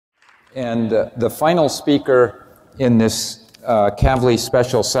And the final speaker in this Kavli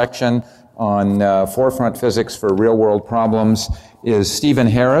special section on forefront physics for real-world problems is Stephen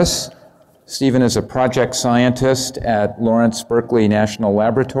Harris. Stephen is a project scientist at Lawrence Berkeley National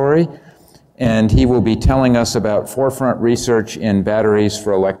Laboratory, and he will be telling us about forefront research in batteries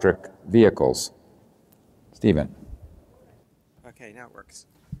for electric vehicles. Stephen. Okay, now it works.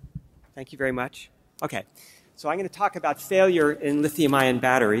 Thank you very much. Okay, so I'm going to talk about failure in lithium-ion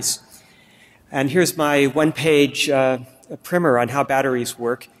batteries. And here's my one-page primer on how batteries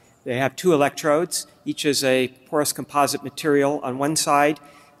work. They have two electrodes. Each is a porous composite material. On one side,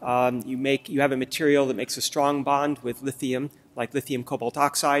 you have a material that makes a strong bond with lithium, like lithium cobalt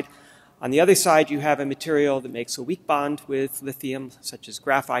oxide. On the other side, you have a material that makes a weak bond with lithium, such as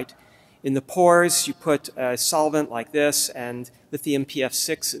graphite. In the pores, you put a solvent like this, and lithium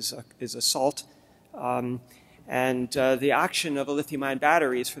PF6 is a salt. The action of a lithium-ion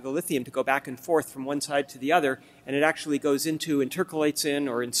battery is for the lithium to go back and forth from one side to the other, and it actually goes into, intercalates in,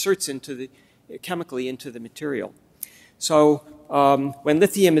 or inserts into chemically into the material. So when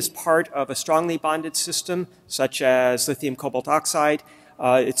lithium is part of a strongly bonded system, such as lithium cobalt oxide,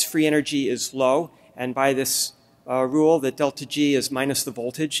 its free energy is low, and by this rule that delta G is minus the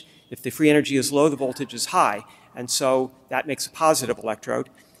voltage. If the free energy is low, the voltage is high, and so that makes a positive electrode.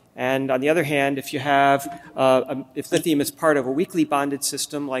 And on the other hand, if you have, if lithium is part of a weakly bonded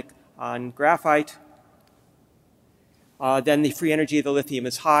system, like on graphite, then the free energy of the lithium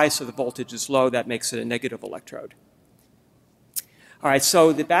is high, so the voltage is low. That makes it a negative electrode. All right,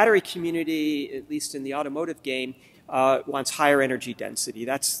 so the battery community, at least in the automotive game, wants higher energy density.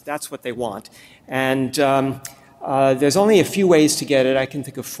 That's what they want. And there's only a few ways to get it. I can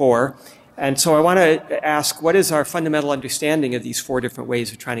think of four. And so I want to ask, what is our fundamental understanding of these four different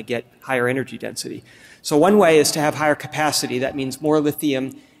ways of trying to get higher energy density? So one way is to have higher capacity. That means more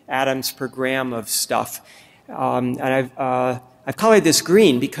lithium atoms per gram of stuff. And I've colored this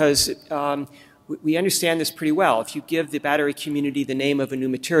green because we understand this pretty well. If you give the battery community the name of a new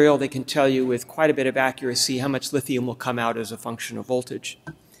material, they can tell you with quite a bit of accuracy how much lithium will come out as a function of voltage.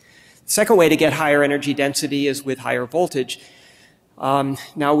 The second way to get higher energy density is with higher voltage.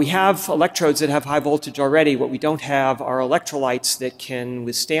 Now we have electrodes that have high voltage already. What we don't have are electrolytes that can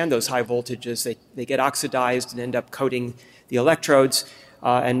withstand those high voltages. They get oxidized and end up coating the electrodes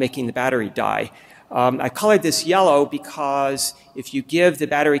and making the battery die. I colored this yellow because if you give the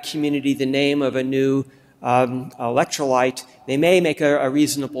battery community the name of a new electrolyte, they may make a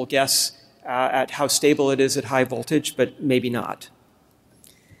reasonable guess at how stable it is at high voltage, but maybe not.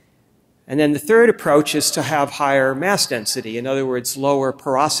 And then the third approach is to have higher mass density, in other words, lower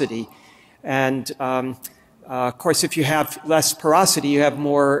porosity. And of course, if you have less porosity, you have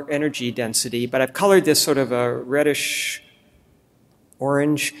more energy density. But I've colored this sort of a reddish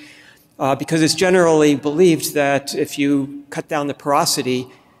orange because it's generally believed that if you cut down the porosity,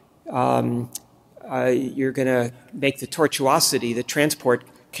 you're going to make the tortuosity, the transport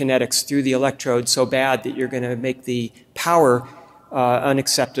kinetics through the electrode so bad that you're going to make the power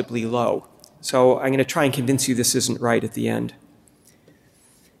unacceptably low. So I'm going to try and convince you this isn't right at the end.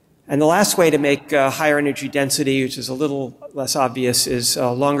 And the last way to make higher energy density, which is a little less obvious, is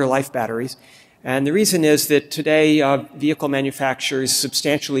longer life batteries. And the reason is that today vehicle manufacturers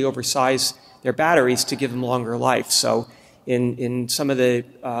substantially oversize their batteries to give them longer life. So in some of the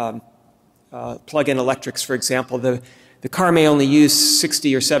plug-in electrics, for example, the car may only use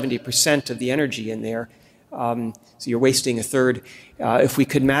 60 or 70% of the energy in there. So you're wasting a third. If we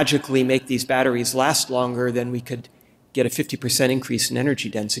could magically make these batteries last longer, then we could get a 50% increase in energy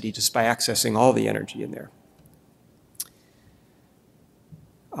density just by accessing all the energy in there.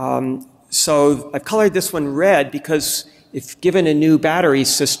 So I've colored this one red because if given a new battery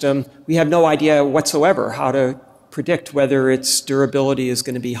system, we have no idea whatsoever how to predict whether its durability is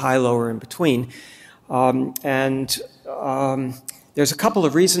going to be high, low, or in between. There's a couple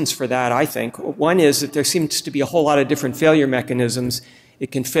of reasons for that, I think. One is that there seems to be a whole lot of different failure mechanisms.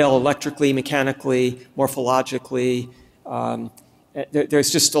 It can fail electrically, mechanically, morphologically. There's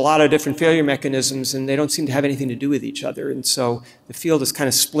just a lot of different failure mechanisms, and they don't seem to have anything to do with each other. And so the field is kind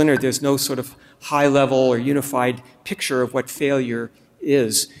of splintered. There's no sort of high-level or unified picture of what failure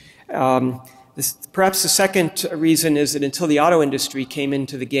is. Perhaps the second reason is that until the auto industry came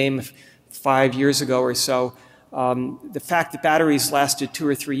into the game 5 years ago or so, the fact that batteries lasted 2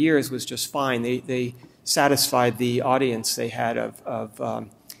 or 3 years was just fine. They satisfied the audience they had of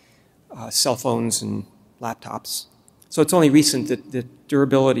cell phones and laptops. So it's only recent that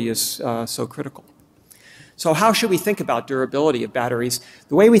durability is so critical. So how should we think about durability of batteries?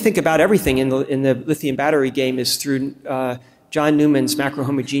 The way we think about everything in the lithium battery game is through John Newman's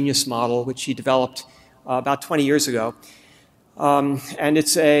macrohomogeneous model, which he developed about 20 years ago. And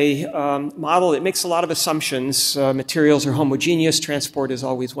it's a model that makes a lot of assumptions. Materials are homogeneous. Transport is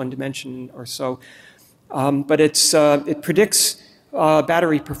always one dimension or so. But it predicts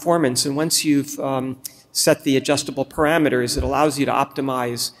battery performance. And once you've set the adjustable parameters, it allows you to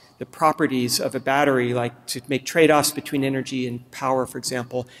optimize the properties of a battery, like to make trade-offs between energy and power, for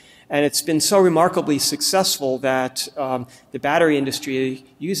example. And it's been so remarkably successful that the battery industry,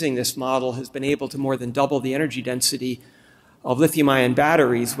 using this model, has been able to more than double the energy density of lithium-ion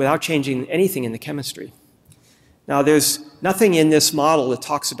batteries without changing anything in the chemistry. Now, there's nothing in this model that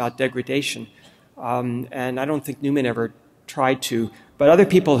talks about degradation, and I don't think Newman ever tried to, but other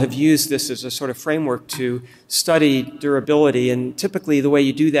people have used this as a sort of framework to study durability, and typically the way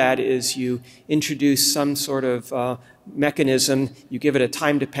you do that is you introduce some sort of mechanism, you give it a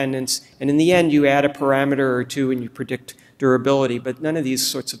time dependence, and in the end you add a parameter or two and you predict durability, but none of these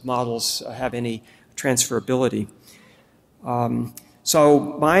sorts of models have any transferability.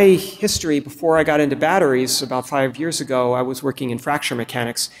 So my history before I got into batteries about 5 years ago, I was working in fracture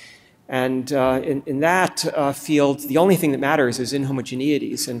mechanics. And in that field, the only thing that matters is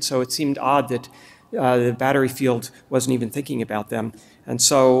inhomogeneities. And so it seemed odd that the battery field wasn't even thinking about them. And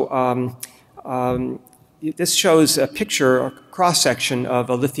so this shows a picture, a cross-section of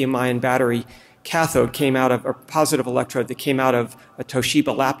a lithium-ion battery cathode came out of, a positive electrode that came out of a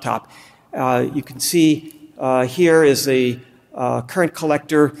Toshiba laptop. You can see here is the current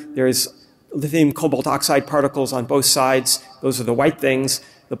collector. There's lithium cobalt oxide particles on both sides. Those are the white things.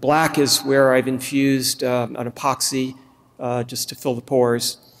 The black is where I've infused an epoxy just to fill the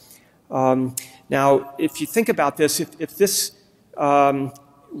pores. Now, if you think about this, if this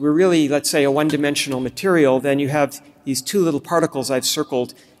were really, let's say, a one-dimensional material, then you have these two little particles I've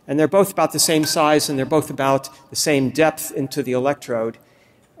circled, and they're both about the same size, and they're both about the same depth into the electrode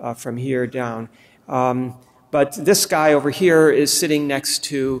from here down. But this guy over here is sitting next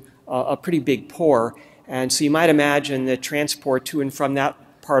to a pretty big pore, and so you might imagine that transport to and from that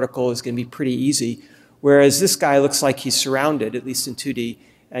particle is going to be pretty easy, whereas this guy looks like he's surrounded, at least in 2D,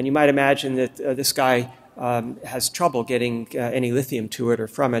 and you might imagine that this guy has trouble getting any lithium to it or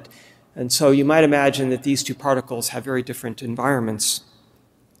from it, and so you might imagine that these two particles have very different environments.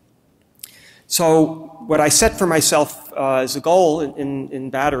 So what I set for myself as a goal in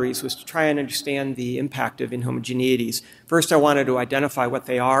batteries was to try and understand the impact of inhomogeneities. First, I wanted to identify what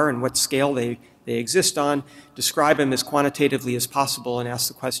they are and what scale they exist on, describe them as quantitatively as possible, and ask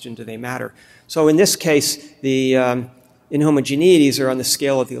the question, do they matter? So in this case, the inhomogeneities are on the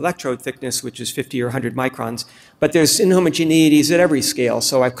scale of the electrode thickness, which is 50 or 100 microns. But there's inhomogeneities at every scale.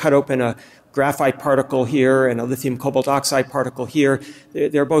 So I've cut open a graphite particle here and a lithium cobalt oxide particle here.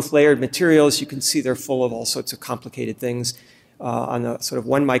 They're both layered materials. You can see they're full of all sorts of complicated things on the sort of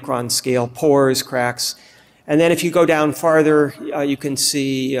 1 micron scale, pores, cracks. And then if you go down farther, you can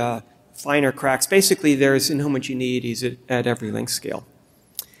see finer cracks. Basically, there's inhomogeneities at every length scale.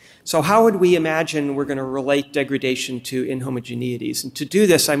 So how would we imagine we're going to relate degradation to inhomogeneities? And to do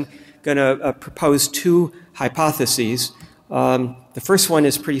this, I'm going to propose two hypotheses. The first one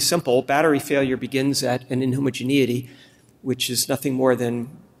is pretty simple. Battery failure begins at an inhomogeneity, which is nothing more than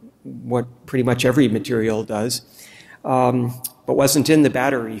what pretty much every material does, but wasn't in the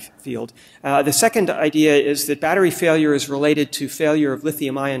battery field. The second idea is that battery failure is related to failure of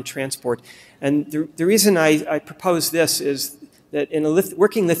lithium-ion transport. And the reason I propose this is that in a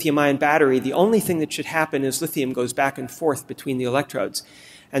working lithium-ion battery, the only thing that should happen is lithium goes back and forth between the electrodes.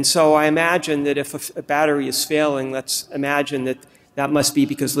 And so I imagine that if a battery is failing, let's imagine that that must be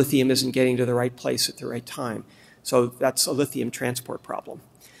because lithium isn't getting to the right place at the right time. So that's a lithium transport problem.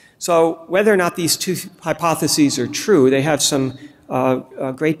 So whether or not these two hypotheses are true, they have some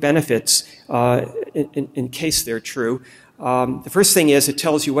great benefits in case they're true. The first thing is it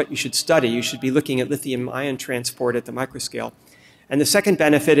tells you what you should study. You should be looking at lithium-ion transport at the microscale. And the second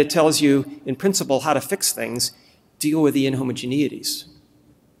benefit, it tells you, in principle, how to fix things, deal with the inhomogeneities.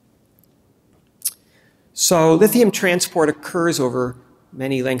 So lithium transport occurs over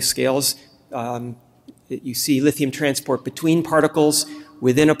many length scales. You see lithium transport between particles,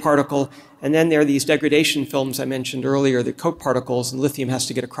 within a particle, and then there are these degradation films I mentioned earlier that coat particles, and lithium has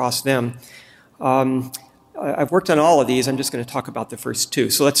to get across them. I've worked on all of these. I'm just going to talk about the first two.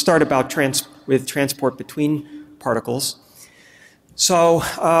 So let's start with transport between particles. So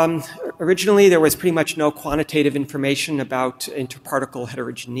originally there was pretty much no quantitative information about interparticle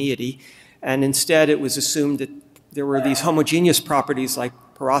heterogeneity, and instead it was assumed that there were these homogeneous properties like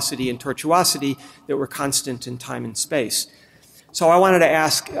porosity and tortuosity that were constant in time and space. So I wanted to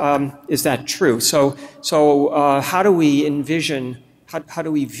ask, is that true? So how do we envision, how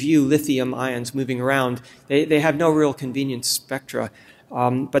do we view lithium ions moving around? They have no real convenient spectra,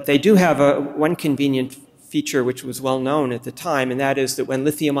 but they do have one convenient feature which was well known at the time, and that is that when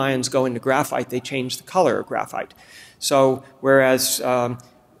lithium ions go into graphite, they change the color of graphite. So whereas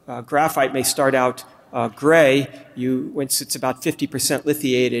graphite may start out gray, once it's about 50%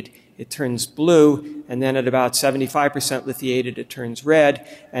 lithiated, it turns blue, and then at about 75% lithiated, it turns red,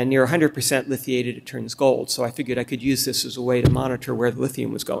 and near 100% lithiated, it turns gold. So I figured I could use this as a way to monitor where the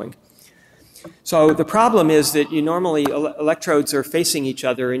lithium was going. So the problem is that you normally, electrodes are facing each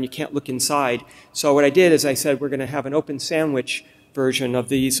other and you can't look inside. So what I did is I said we're going to have an open sandwich version of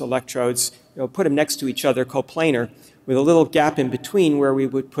these electrodes, put them next to each other, coplanar, with a little gap in between where we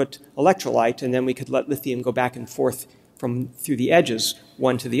would put electrolyte, and then we could let lithium go back and forth through the edges,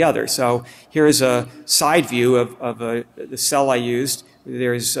 one to the other. So here's a side view of the cell I used.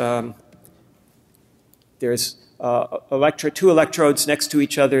 There's two electrodes next to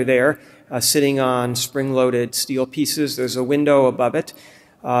each other there, sitting on spring-loaded steel pieces. There's a window above it,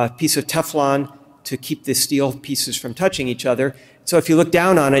 a piece of Teflon to keep the steel pieces from touching each other. So if you look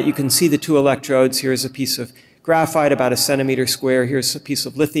down on it, you can see the two electrodes. Here's a piece of graphite about 1 centimeter square. Here's a piece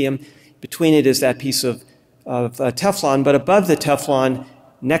of lithium. Between it is that piece of Teflon, but above the Teflon,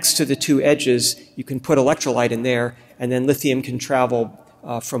 next to the two edges, you can put electrolyte in there, and then lithium can travel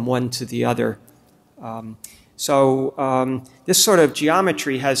from one to the other. This sort of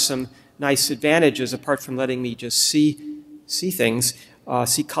geometry has some nice advantages apart from letting me just see things,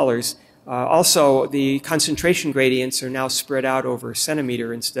 see colors. Also, the concentration gradients are now spread out over a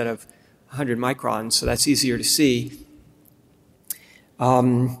centimeter instead of 100 microns, so that's easier to see.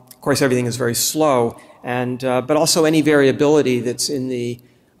 Of course, everything is very slow, but also any variability that's in the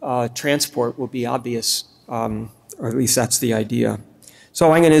transport will be obvious, or at least that's the idea.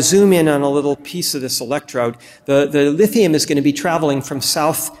 So I'm going to zoom in on a little piece of this electrode. The lithium is going to be traveling from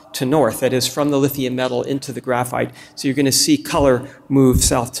south to north, that is, from the lithium metal into the graphite. So you're going to see color move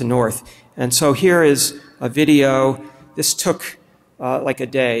south to north. And so here is a video. This took like a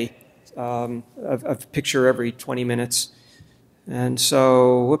day, a picture every 20 minutes. And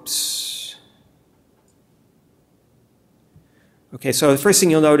so, whoops. Okay, so the first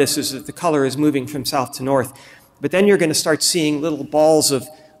thing you'll notice is that the color is moving from south to north. But then you're going to start seeing little balls of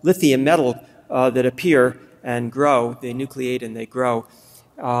lithium metal that appear and grow. They nucleate and they grow.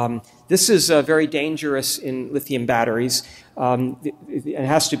 This is very dangerous in lithium batteries. It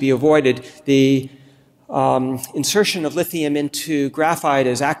has to be avoided. The insertion of lithium into graphite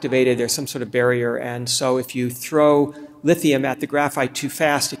is activated. There's some sort of barrier. And so if you throw lithium at the graphite too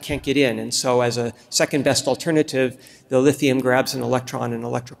fast, it can't get in. And so as a second best alternative, the lithium grabs an electron and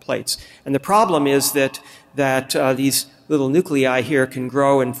electroplates. And the problem is that these little nuclei here can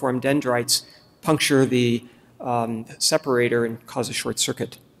grow and form dendrites, puncture the separator and cause a short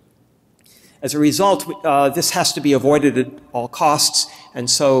circuit. As a result, this has to be avoided at all costs, and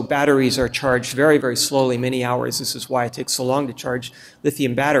so batteries are charged very, very slowly, many hours. This is why it takes so long to charge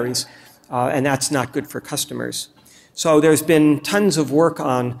lithium batteries, and that's not good for customers. So there's been tons of work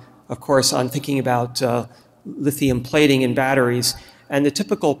of course, on thinking about lithium plating in batteries, and the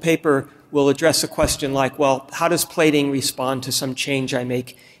typical paper will address a question like, well, how does plating respond to some change I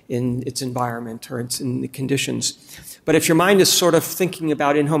make in its environment or in the conditions? But if your mind is sort of thinking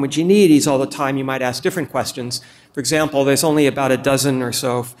about inhomogeneities all the time, you might ask different questions. For example, there's only about a dozen or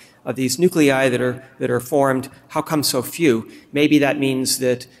so of these nuclei that are formed. How come so few? Maybe that means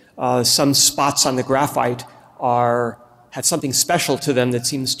that some spots on the graphite have something special to them that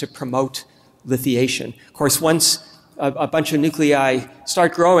seems to promote lithiation. Of course, once a bunch of nuclei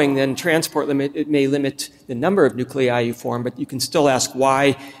start growing, then transport it may limit the number of nuclei you form, but you can still ask,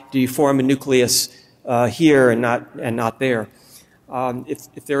 why do you form a nucleus here and not there?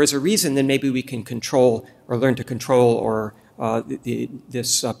 If there is a reason, then maybe we can control or learn to control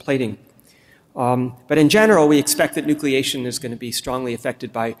this plating. But in general, we expect that nucleation is going to be strongly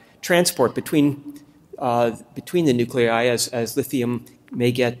affected by transport between the nuclei as lithium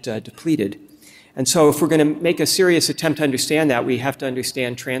may get depleted. And so if we're going to make a serious attempt to understand that, we have to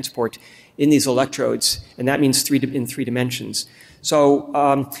understand transport in these electrodes, and that means in 3 dimensions. So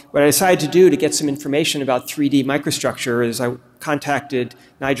what I decided to do to get some information about 3D microstructure is I contacted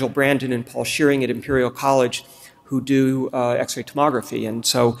Nigel Brandon and Paul Shearing at Imperial College, who do X-ray tomography. And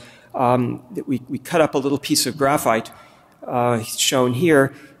so we cut up a little piece of graphite shown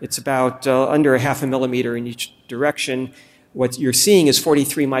here. It's about under 0.5 millimeter in each direction. What you're seeing is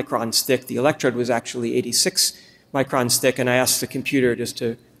 43 microns thick. The electrode was actually 86 microns thick, and I asked the computer just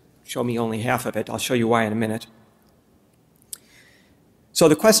to show me only half of it. I'll show you why in a minute. So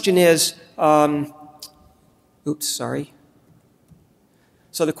the question is, oops, sorry.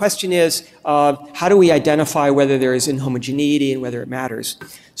 So the question is, how do we identify whether there is inhomogeneity and whether it matters?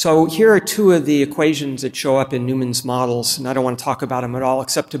 So here are two of the equations that show up in Newman's models, and I don't want to talk about them at all,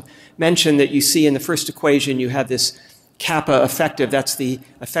 except to mention that you see in the first equation you have this kappa effective. That's the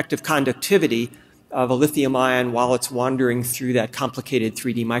effective conductivity of a lithium ion while it's wandering through that complicated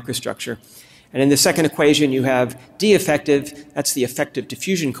 3D microstructure. And in the second equation you have D effective. That's the effective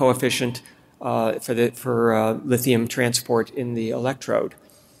diffusion coefficient for lithium transport in the electrode.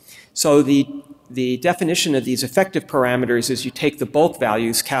 So the definition of these effective parameters is you take the bulk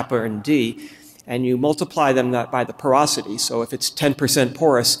values, kappa and D, and you multiply them by the porosity. So if it's 10%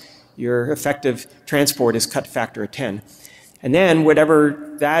 porous, your effective transport is cut factor of 10. And then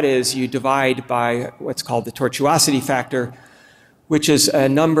whatever that is, you divide by what's called the tortuosity factor, which is a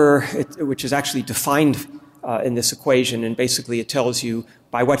number which is actually defined in this equation, and basically it tells you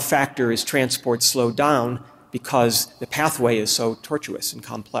by what factor is transport slowed down because the pathway is so tortuous and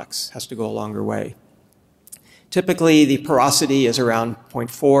complex, has to go a longer way. Typically, the porosity is around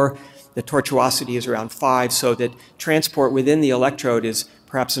 0.4, the tortuosity is around 5, so that transport within the electrode is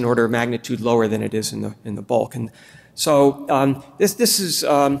perhaps an order of magnitude lower than it is in the bulk. And so this is,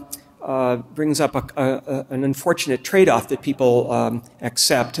 brings up an unfortunate trade-off that people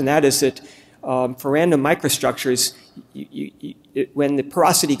accept, and that is that for random microstructures, when the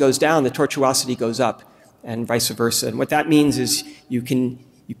porosity goes down, the tortuosity goes up, and vice versa. And what that means is you can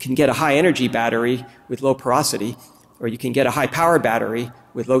get a high energy battery with low porosity, or you can get a high power battery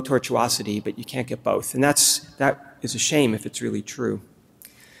with low tortuosity, but you can't get both. And that is a shame if it's really true.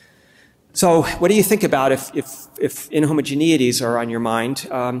 So what do you think about if inhomogeneities are on your mind?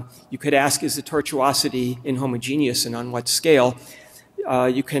 You could ask, is the tortuosity inhomogeneous and on what scale?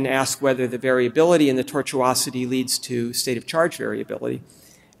 You can ask whether the variability in the tortuosity leads to state of charge variability.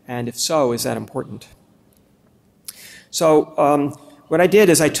 And if so, is that important? So what I did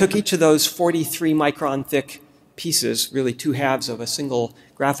is I took each of those 43 micron thick pieces, really two halves of a single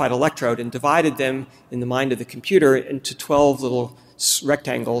graphite electrode, and divided them in the mind of the computer into 12 little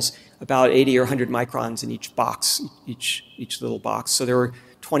rectangles, about 80 or 100 microns in each box, each little box. So there were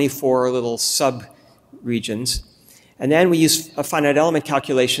 24 little sub-regions. And then we used a finite element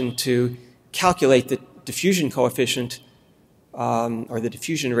calculation to calculate the diffusion coefficient or the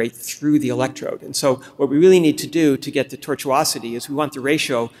diffusion rate through the electrode. And so what we really need to do to get the tortuosity is we want the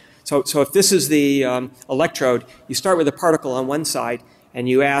ratio. So if this is the electrode, you start with a particle on one side and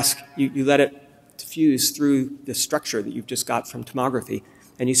you let it diffuse through the structure that you've just got from tomography.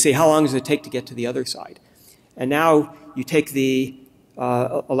 And you say, how long does it take to get to the other side? And now you take the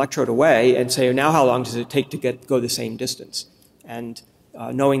electrode away and say, now how long does it take to go the same distance? And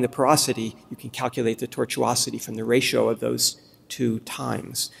knowing the porosity, you can calculate the tortuosity from the ratio of those two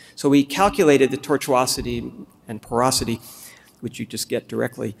times. So we calculated the tortuosity and porosity, which you just get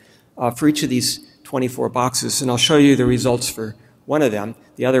directly, for each of these 24 boxes. And I'll show you the results for one of them.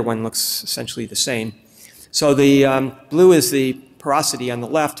 The other one looks essentially the same. So the blue is the porosity on the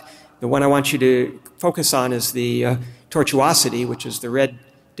left. The one I want you to focus on is the tortuosity, which is the red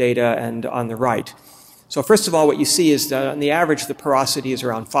data, and on the right. So first of all, what you see is that on the average, the porosity is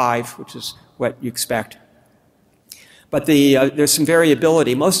around 5, which is what you expect. But there's some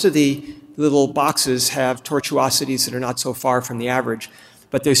variability. Most of the little boxes have tortuosities that are not so far from the average.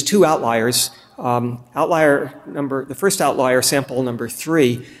 But there's two outliers. The first outlier, sample number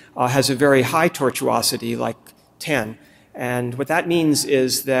 3, has a very high tortuosity, like 10. And what that means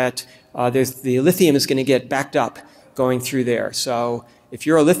is that the lithium is going to get backed up going through there. So if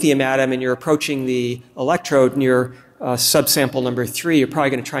you're a lithium atom and you're approaching the electrode near subsample number 3, you're probably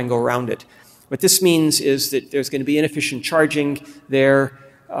going to try and go around it. What this means is that there's going to be inefficient charging there.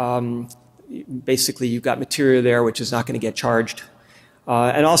 Basically, you've got material there which is not going to get charged.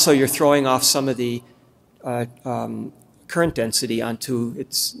 And also, you're throwing off some of the current density onto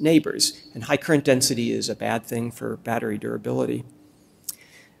its neighbors. And high current density is a bad thing for battery durability.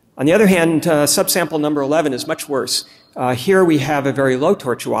 On the other hand, subsample number 11 is much worse. Here we have a very low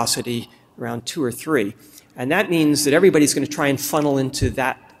tortuosity, around 2 or 3. And that means that everybody's going to try and funnel into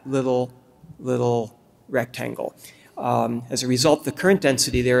that little rectangle. As a result, the current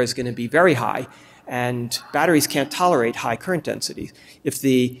density there is going to be very high, and batteries can't tolerate high current density. If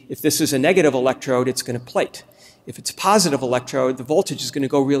this is a negative electrode, it's going to plate. If it's a positive electrode, the voltage is going to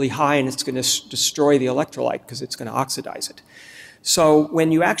go really high and it's going to destroy the electrolyte because it's going to oxidize it. So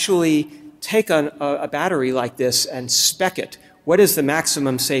when you actually take a battery like this and spec it, what is the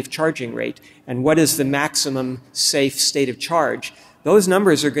maximum safe charging rate and what is the maximum safe state of charge? Those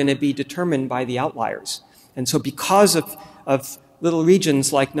numbers are going to be determined by the outliers. And so because of little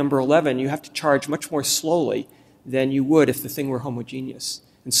regions like number 11, you have to charge much more slowly than you would if the thing were homogeneous.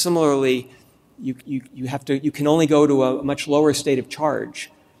 And similarly, you can only go to a much lower state of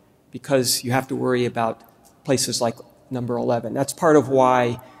charge because you have to worry about places like number 11. That's part of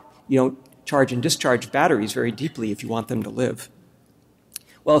why you don't charge and discharge batteries very deeply if you want them to live.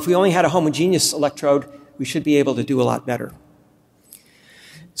 Well, if we only had a homogeneous electrode, we should be able to do a lot better.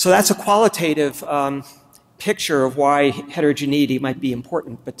 So that's a qualitative picture of why heterogeneity might be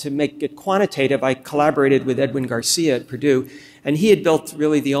important. But to make it quantitative, I collaborated with Edwin Garcia at Purdue, and he had built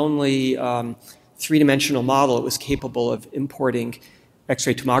really the only three-dimensional model that was capable of importing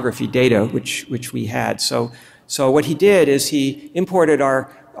X-ray tomography data, which we had. So what he did is he imported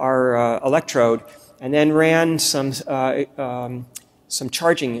our electrode and then ran some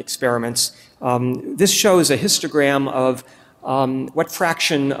charging experiments. This shows a histogram of what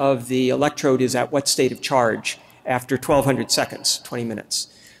fraction of the electrode is at what state of charge after 1200 seconds, 20 minutes.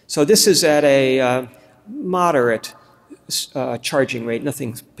 So this is at a moderate charging rate,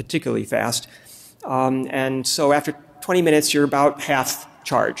 nothing particularly fast. And so after 20 minutes, you're about half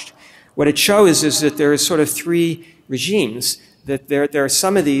charged. What it shows is that there are sort of three regimes, that there are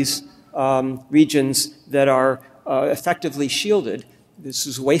some of these regions that are effectively shielded. This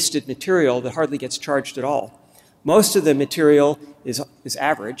is wasted material that hardly gets charged at all. Most of the material is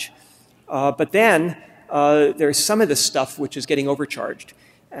average, but then there's some of this stuff which is getting overcharged.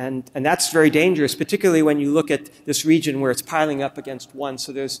 And that's very dangerous, particularly when you look at this region where it's piling up against one.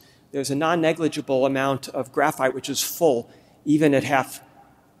 So there's a non-negligible amount of graphite which is full, even at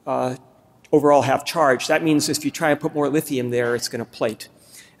overall half charge. That means if you try and put more lithium there, it's going to plate.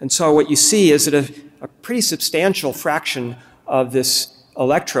 And so what you see is that a pretty substantial fraction of this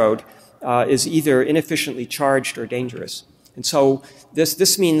electrode is either inefficiently charged or dangerous. And so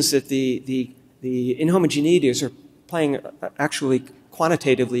this means that the inhomogeneities are playing, actually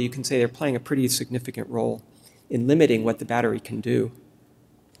quantitatively, you can say they're playing a pretty significant role in limiting what the battery can do.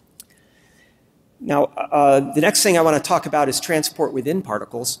 Now, the next thing I want to talk about is transport within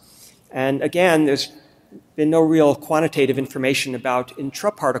particles. And again, there's been no real quantitative information about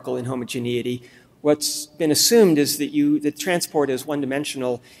intraparticle inhomogeneity. What's been assumed is that transport is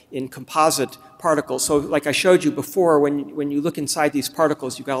one-dimensional in composite particles. So like I showed you before, when you look inside these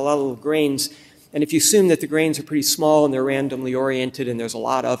particles, you've got a lot of little grains. And if you assume that the grains are pretty small and they're randomly oriented and there's a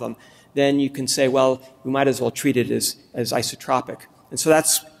lot of them, then you can say, well, we might as well treat it as isotropic. And so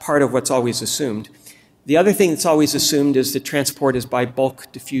that's part of what's always assumed. The other thing that's always assumed is that transport is by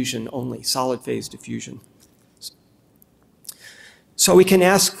bulk diffusion only, solid phase diffusion. So we can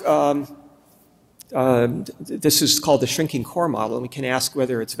ask, this is called the shrinking core model, and we can ask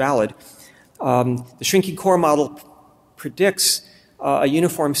whether it's valid. The shrinking core model predicts a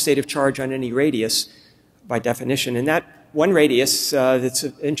uniform state of charge on any radius by definition. And that one radius that's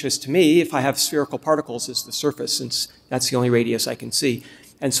of interest to me, if I have spherical particles, is the surface, since that's the only radius I can see.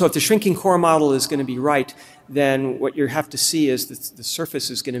 And so if the shrinking core model is going to be right, then what you have to see is that the surface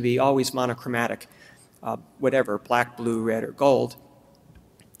is going to be always monochromatic, whatever, black, blue, red, or gold.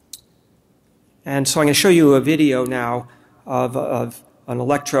 And so I'm going to show you a video now of an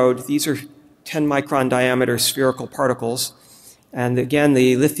electrode. These are 10 micron diameter spherical particles. And again,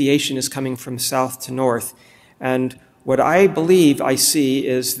 the lithiation is coming from south to north. And what I believe I see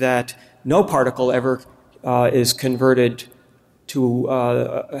is that no particle ever is converted to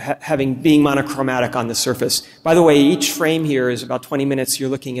being monochromatic on the surface. By the way, each frame here is about 20 minutes. You're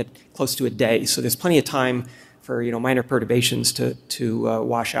looking at close to a day. So there's plenty of time for minor perturbations to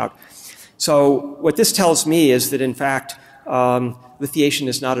wash out. So what this tells me is that, in fact, lithiation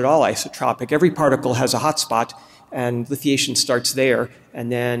is not at all isotropic. Every particle has a hot spot, and lithiation starts there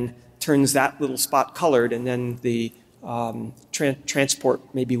and then turns that little spot colored, and then the transport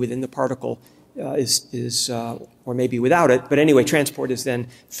maybe within the particle or maybe without it, but anyway, transport is then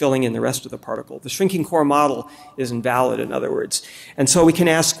filling in the rest of the particle. The shrinking core model is invalid, in other words. And so we can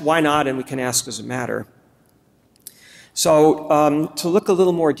ask why not, and we can ask does it matter. So to look a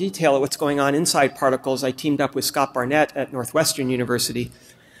little more detail at what's going on inside particles, I teamed up with Scott Barnett at Northwestern University.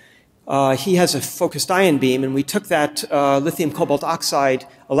 He has a focused ion beam, and we took that lithium cobalt oxide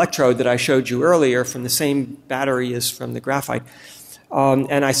electrode that I showed you earlier from the same battery as from the graphite,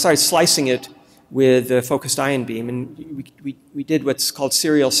 and I started slicing it with a focused ion beam. And we did what's called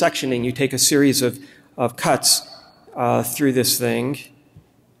serial sectioning. You take a series of cuts through this thing,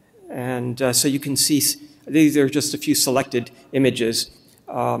 and so you can see these are just a few selected images.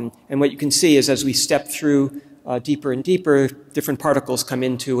 And what you can see is as we step through deeper and deeper, different particles come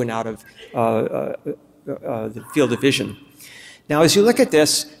into and out of the field of vision. Now, as you look at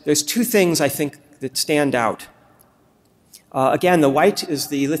this, there's two things I think that stand out. Again, the white is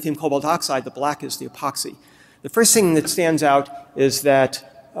the lithium cobalt oxide, the black is the epoxy. The first thing that stands out is that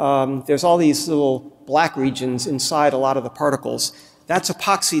there's all these little black regions inside a lot of the particles. That's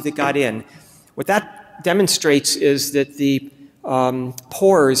epoxy that got in. What that demonstrates is that the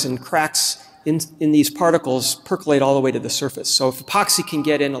pores and cracks in these particles percolate all the way to the surface. So if epoxy can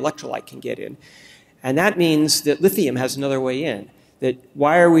get in, electrolyte can get in. And that means that lithium has another way in. That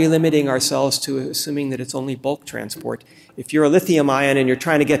why are we limiting ourselves to assuming that it's only bulk transport? If you're a lithium ion and you're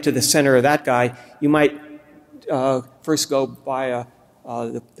trying to get to the center of that guy, you might first go via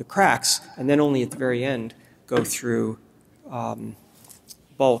the cracks and then only at the very end go through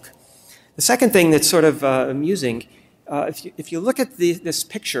bulk. The second thing that's sort of amusing, if you look at this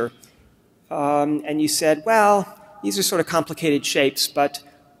picture and you said, well, these are sort of complicated shapes, but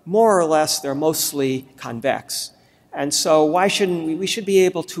more or less they're mostly convex. And so why shouldn't we should be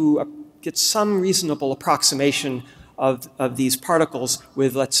able to get some reasonable approximation of these particles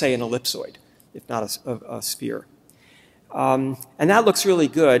with, let's say, an ellipsoid, if not a sphere. And that looks really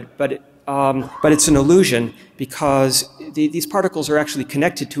good, but it's an illusion because these particles are actually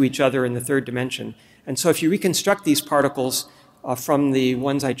connected to each other in the third dimension. And so if you reconstruct these particles from the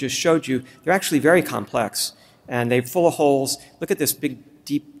ones I just showed you, they're actually very complex. And they're full of holes. Look at this big,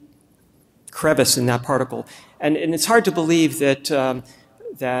 deep crevice in that particle. And it's hard to believe that,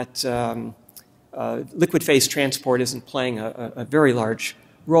 liquid phase transport isn't playing a very large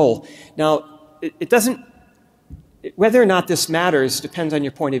role. Now, it doesn't, whether or not this matters depends on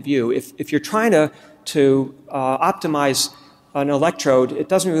your point of view. If you're trying to optimize an electrode, it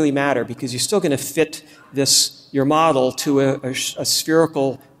doesn't really matter because you're still going to fit your model to a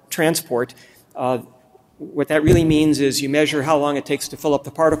spherical transport. What that really means is you measure how long it takes to fill up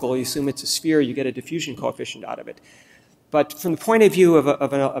the particle, you assume it's a sphere, you get a diffusion coefficient out of it. But from the point of view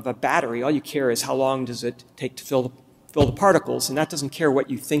of a battery, all you care is how long does it take to fill the particles, and that doesn't care what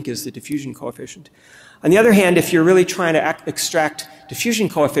you think is the diffusion coefficient. On the other hand, if you're really trying to extract diffusion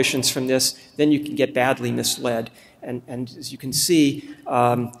coefficients from this, then you can get badly misled. And as you can see,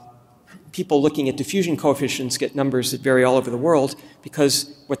 people looking at diffusion coefficients get numbers that vary all over the world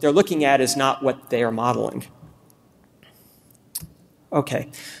because what they're looking at is not what they are modeling. Okay,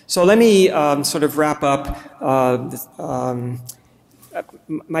 so let me sort of wrap up.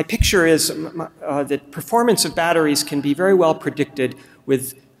 My picture is that performance of batteries can be very well predicted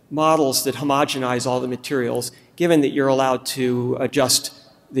with models that homogenize all the materials, given that you're allowed to adjust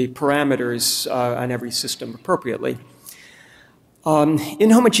the parameters on every system appropriately.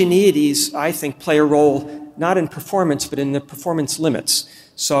 Inhomogeneities, I think, play a role not in performance, but in the performance limits.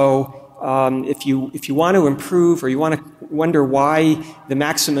 So if you want to improve or you want to wonder why the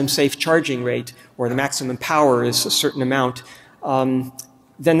maximum safe charging rate or the maximum power is a certain amount,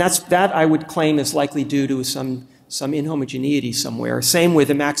 then that I would claim is likely due to some inhomogeneity somewhere. Same with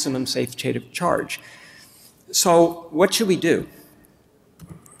the maximum safe state of charge. So what should we do?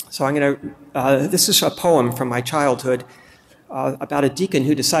 So I'm going to, this is a poem from my childhood about a deacon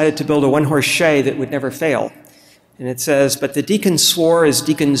who decided to build a one-horse shay that would never fail. And it says, but the deacon swore as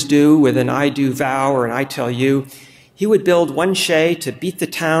deacons do with an I do vow or an I tell you, he would build one shay to beat the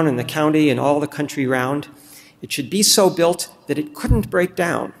town and the county and all the country round. It should be so built that it couldn't break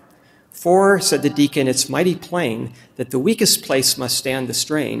down. For, said the deacon, it's mighty plain that the weakest place must stand the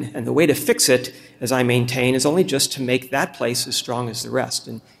strain, and the way to fix it, as I maintain, is only just to make that place as strong as the rest.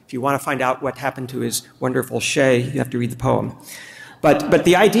 And if you want to find out what happened to his wonderful shay, you have to read the poem. But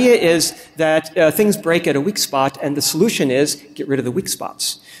the idea is that things break at a weak spot, and the solution is get rid of the weak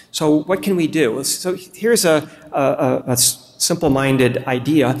spots. So what can we do? So here's a simple-minded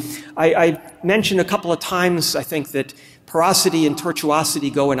idea. I mentioned a couple of times, I think, that porosity and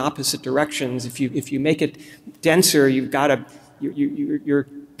tortuosity go in opposite directions. If you make it denser, you're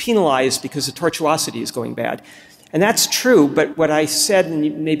penalized because the tortuosity is going bad. And that's true, but what I said,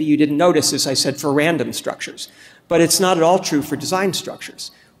 and maybe you didn't notice, is I said for random structures. But it's not at all true for design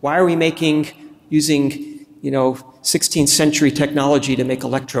structures. Why are we using 16th century technology to make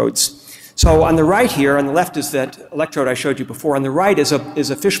electrodes? So on the right here, on the left is that electrode I showed you before. On the right is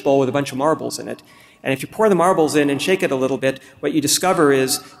a fishbowl with a bunch of marbles in it. And if you pour the marbles in and shake it a little bit, what you discover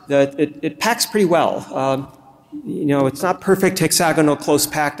is that it packs pretty well. It's not perfect hexagonal close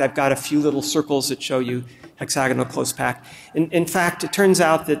packed. I've got a few little circles that show you hexagonal close packed. In fact, it turns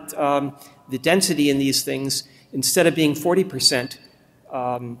out that the density in these things, instead of being 40%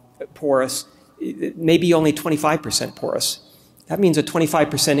 porous, it may be only 25% porous. That means a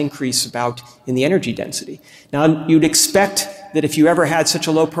 25% increase about in the energy density. Now, you'd expect that if you ever had such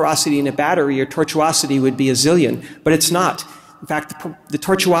a low porosity in a battery, your tortuosity would be a zillion, but it's not. In fact, the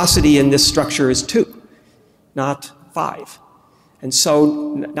tortuosity in this structure is 2, not 5. And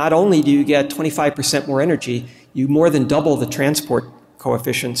so not only do you get 25% more energy, you more than double the transport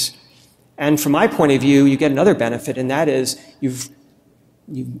coefficients. And from my point of view, you get another benefit, and that is you've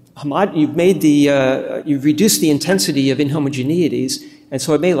reduced the intensity of inhomogeneities, and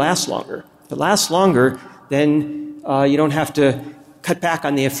so it may last longer. If it lasts longer, then you don't have to cut back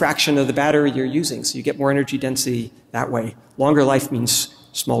on the fraction of the battery you're using, so you get more energy density that way. Longer life means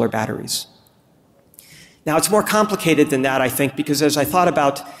smaller batteries. Now, it's more complicated than that, I think, because as I thought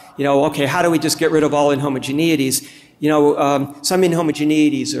about, okay, how do we just get rid of all inhomogeneities? Some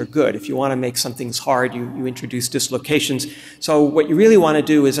inhomogeneities are good. If you want to make some things hard, you introduce dislocations. So what you really want to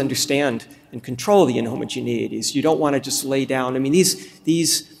do is understand and control the inhomogeneities. You don't want to just lay down. I mean,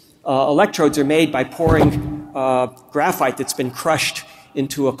 these electrodes are made by pouring graphite that's been crushed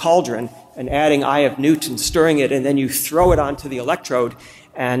into a cauldron and adding eye of Newton, stirring it, and then you throw it onto the electrode.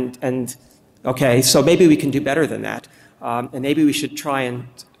 And okay, so maybe we can do better than that. And maybe we should try and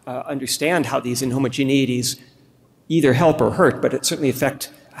understand how these inhomogeneities either help or hurt, but it certainly affect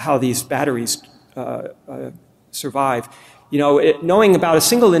how these batteries survive. Knowing about a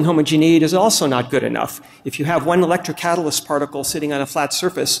single inhomogeneity is also not good enough. If you have one electrocatalyst particle sitting on a flat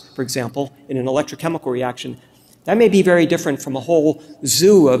surface, for example, in an electrochemical reaction, that may be very different from a whole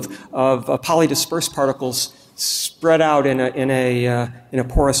zoo of polydispersed particles spread out in a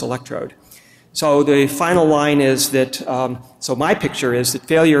porous electrode. So the final line is that, so my picture is that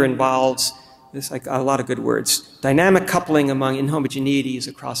failure involves, this like a lot of good words, dynamic coupling among inhomogeneities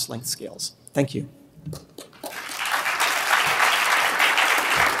across length scales. Thank you.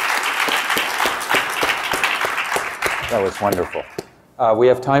 That was wonderful. We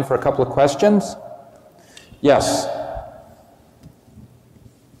have time for a couple of questions. Yes.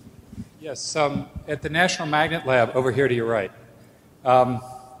 Yes, at the National Magnet Lab over here to your right,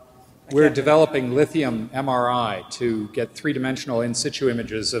 we're developing lithium MRI to get three-dimensional in situ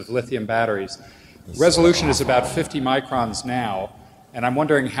images of lithium batteries. Resolution is about 50 microns now, and I'm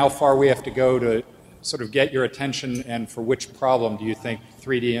wondering how far we have to go to sort of get your attention, and for which problem do you think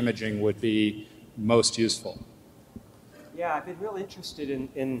 3D imaging would be most useful? Yeah, I've been really interested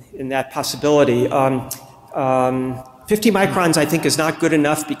in that possibility. 50 microns, I think, is not good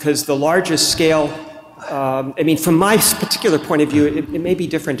enough because the largest scale, I mean, from my particular point of view, it may be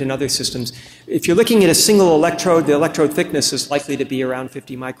different in other systems. If you're looking at a single electrode, the electrode thickness is likely to be around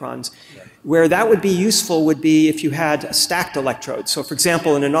 50 microns. Where that would be useful would be if you had stacked electrodes. So, for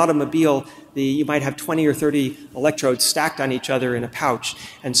example, in an automobile, you might have 20 or 30 electrodes stacked on each other in a pouch.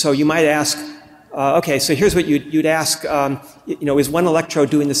 And so you might ask, okay, so here's what you'd ask, is one electrode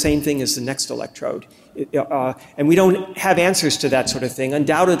doing the same thing as the next electrode? And we don't have answers to that sort of thing.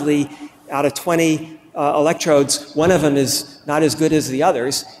 Undoubtedly, out of 20 electrodes, one of them is not as good as the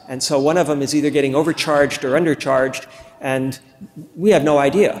others, and so one of them is either getting overcharged or undercharged, and we have no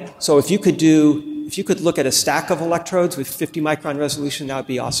idea. So if you could look at a stack of electrodes with 50 micron resolution, that would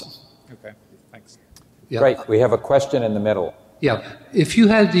be awesome. Okay, thanks. Yeah. Great, we have a question in the middle. Yeah, if you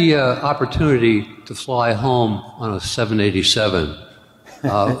had the opportunity to fly home on a 787,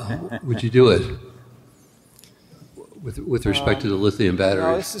 would you do it? With respect to the lithium batteries?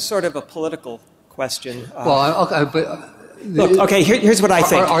 No, this is sort of a political question. Well, okay, but look, okay. Here's what I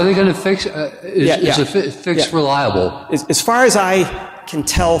think. Are they going to fix? Is a fix reliable? As far as I can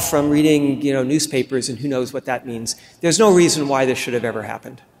tell from reading, newspapers and who knows what that means, there's no reason why this should have ever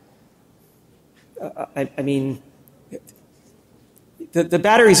happened. I mean, the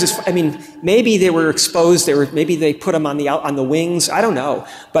batteries. Maybe they were exposed. Maybe they put them on the wings. I don't know,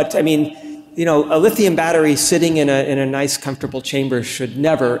 but I mean. A lithium battery sitting in a nice, comfortable chamber should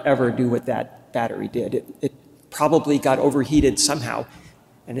never, ever do what that battery did. It probably got overheated somehow,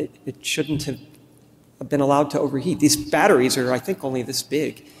 and it shouldn't have been allowed to overheat. These batteries are, I think, only this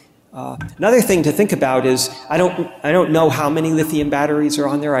big. Another thing to think about is I don't know how many lithium batteries are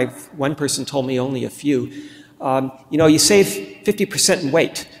on there. One person told me only a few. You save 50% in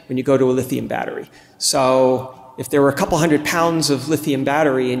weight when you go to a lithium battery. So if there were a couple 100 pounds of lithium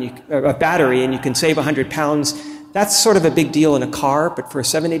battery and you can save 100 pounds, that's sort of a big deal in a car. But for a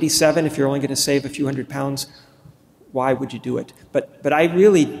 787, if you're only going to save a few 100 pounds, why would you do it? But I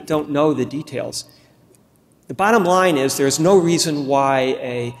really don't know the details. The bottom line is there's no reason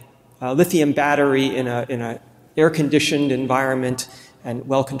why a lithium battery in a air-conditioned environment and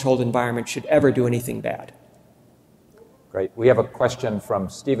well-controlled environment should ever do anything bad. Great. We have a question from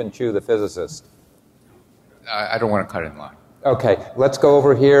Stephen Chu, the physicist. I don't want to cut in line. Okay, let's go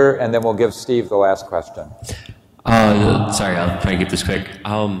over here, and then we'll give Steve the last question. Sorry, I'll try and keep this quick.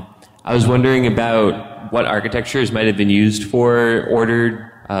 I was wondering about what architectures might have been used for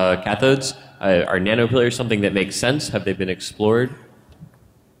ordered cathodes? Are nanopillars something that makes sense? Have they been explored?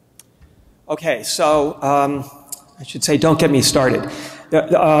 Okay, so I should say, don't get me started.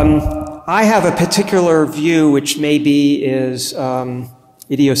 I have a particular view which maybe is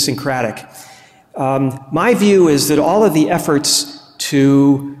idiosyncratic. My view is that all of the efforts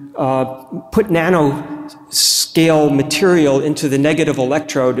to put nanoscale material into the negative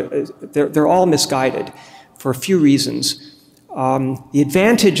electrode, they're all misguided for a few reasons. The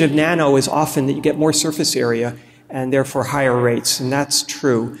advantage of nano is often that you get more surface area and therefore higher rates, and that's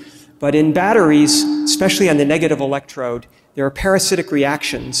true. But in batteries, especially on the negative electrode, there are parasitic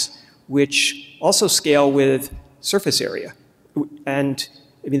reactions which also scale with surface area. And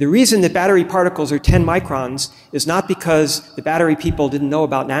I mean, the reason that battery particles are 10 microns is not because the battery people didn't know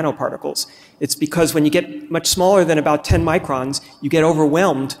about nanoparticles. It's because when you get much smaller than about 10 microns, you get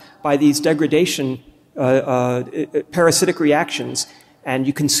overwhelmed by these degradation parasitic reactions, and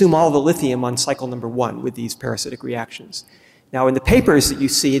you consume all the lithium on cycle number 1 with these parasitic reactions. Now, in the papers that you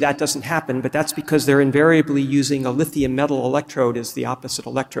see, that doesn't happen, but that's because they're invariably using a lithium metal electrode as the opposite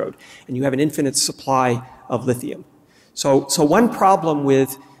electrode, and you have an infinite supply of lithium. So one problem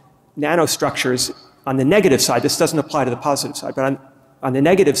with nanostructures on the negative side, this doesn't apply to the positive side, but on the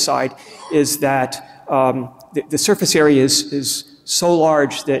negative side is that the surface area is so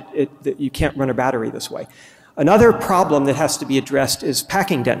large that you can't run a battery this way. Another problem that has to be addressed is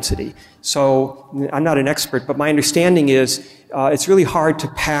packing density. So I'm not an expert, but my understanding is it's really hard to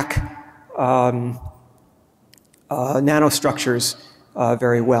pack nanostructures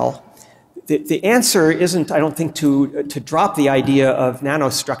very well. The answer isn't, I don't think, to drop the idea of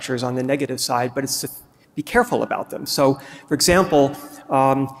nanostructures on the negative side, but it's to be careful about them. So, for example,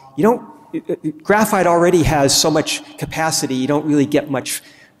 graphite already has so much capacity, you don't really get much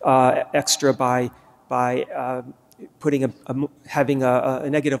extra by having a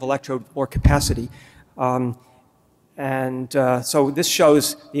negative electrode with more capacity. So this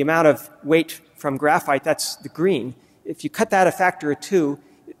shows the amount of weight from graphite, that's the green. If you cut that a factor of 2,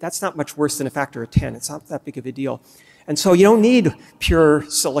 that's not much worse than a factor of 10. It's not that big of a deal. And so you don't need pure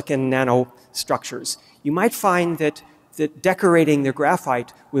silicon nanostructures. You might find that decorating the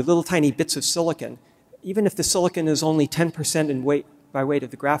graphite with little tiny bits of silicon, even if the silicon is only 10% in weight by weight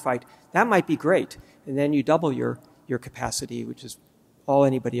of the graphite, that might be great. And then you double your capacity, which is all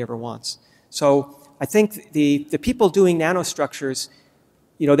anybody ever wants. So I think the people doing nanostructures,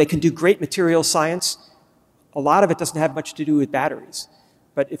 they can do great material science. A lot of it doesn't have much to do with batteries.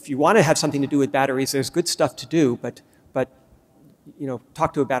 But if you want to have something to do with batteries, there's good stuff to do, but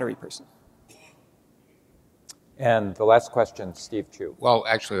talk to a battery person. And the last question, Steve Chu. Well,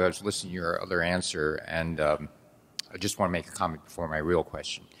 actually, I was listening to your other answer, and I just want to make a comment before my real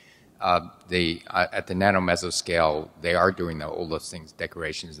question. At the nano-mesoscale, they are doing all those things,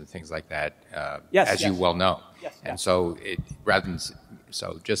 decorations and things like that, as you well know. Yes, and so,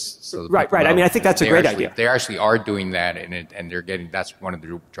 right. I mean, I think that's a great idea. They actually are doing that, and they're getting. That's one of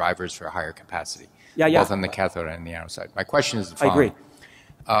the drivers for higher capacity, both on the cathode and the anode side. My question is the following.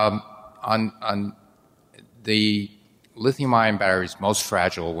 I agree. On the lithium-ion battery is most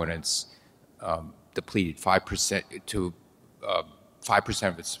fragile when it's depleted 5% to 5%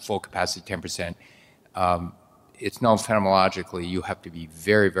 of its full capacity, 10%. It's known phenomenologically you have to be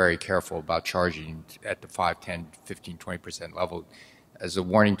very, very careful about charging at the 5, 10, 15, 20% level. As a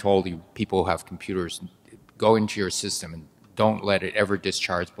warning to all you people who have computers, go into your system and don't let it ever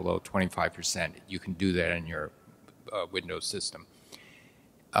discharge below 25%. You can do that in your Windows system.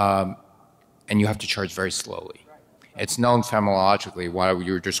 And you have to charge very slowly. It's known phenomenologically. While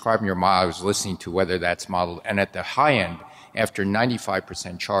you were describing your model, I was listening to whether that's modeled. And at the high end, after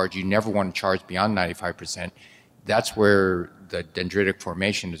 95% charge, you never want to charge beyond 95%. That's where the dendritic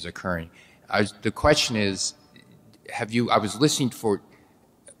formation is occurring. The question is, I was listening for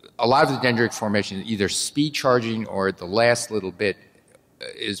a lot of the dendritic formation, either speed charging or the last little bit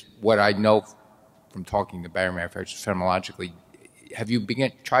is what I know from talking to battery manufacturers phenomenologically. Have you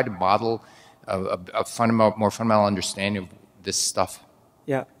tried to model a more fundamental understanding of this stuff?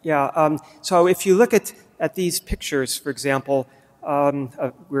 Yeah. So if you look at these pictures, for example,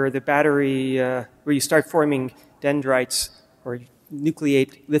 where the battery, where you start forming dendrites or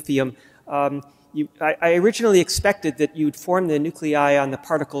nucleate lithium, I originally expected that you'd form the nuclei on the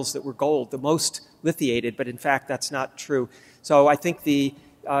particles that were gold, the most lithiated, but in fact that's not true. So I think you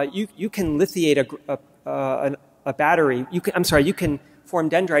can lithiate a battery. You can form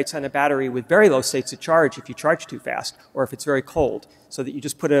dendrites on a battery with very low states of charge if you charge too fast or if it's very cold, so that you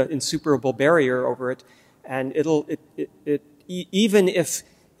just put an insuperable barrier over it, and even if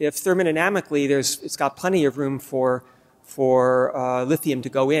thermodynamically it's got plenty of room for lithium to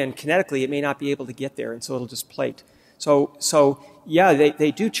go in, kinetically it may not be able to get there, and so it'll just plate. So yeah,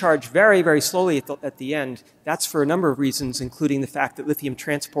 they do charge very, very slowly at the end. That's for a number of reasons, including the fact that lithium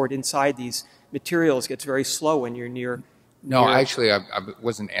transport inside these materials gets very slow when you're near. No, actually, I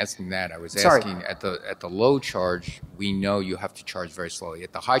wasn't asking that. I was asking at the low charge, we know you have to charge very slowly.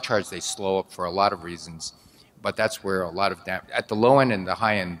 At the high charge, they slow up for a lot of reasons, but that's where a lot of damage. At the low end and the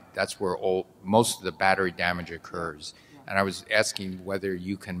high end, that's where most of the battery damage occurs. And I was asking whether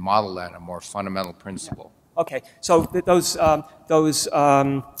you can model that a more fundamental principle. Okay, so the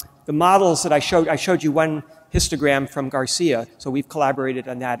models that I showed you one histogram from Garcia. So we've collaborated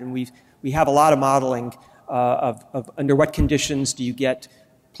on that, and we have a lot of modeling of under what conditions do you get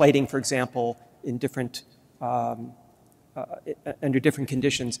plating, for example, in different under different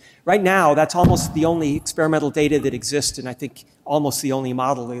conditions. Right now, that's almost the only experimental data that exists, and I think almost the only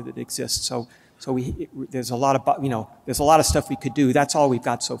model that exists. So there's a lot of there's a lot of stuff we could do. That's all we've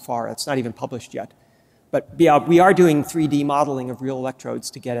got so far. It's not even published yet. But yeah, we are doing 3D modeling of real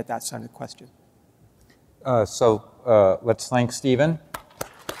electrodes to get at that sort of question. So let's thank Stephen.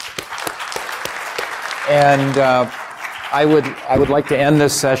 And I would like to end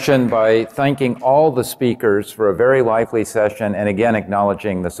this session by thanking all the speakers for a very lively session, and again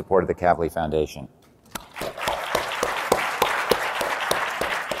acknowledging the support of the Kavli Foundation.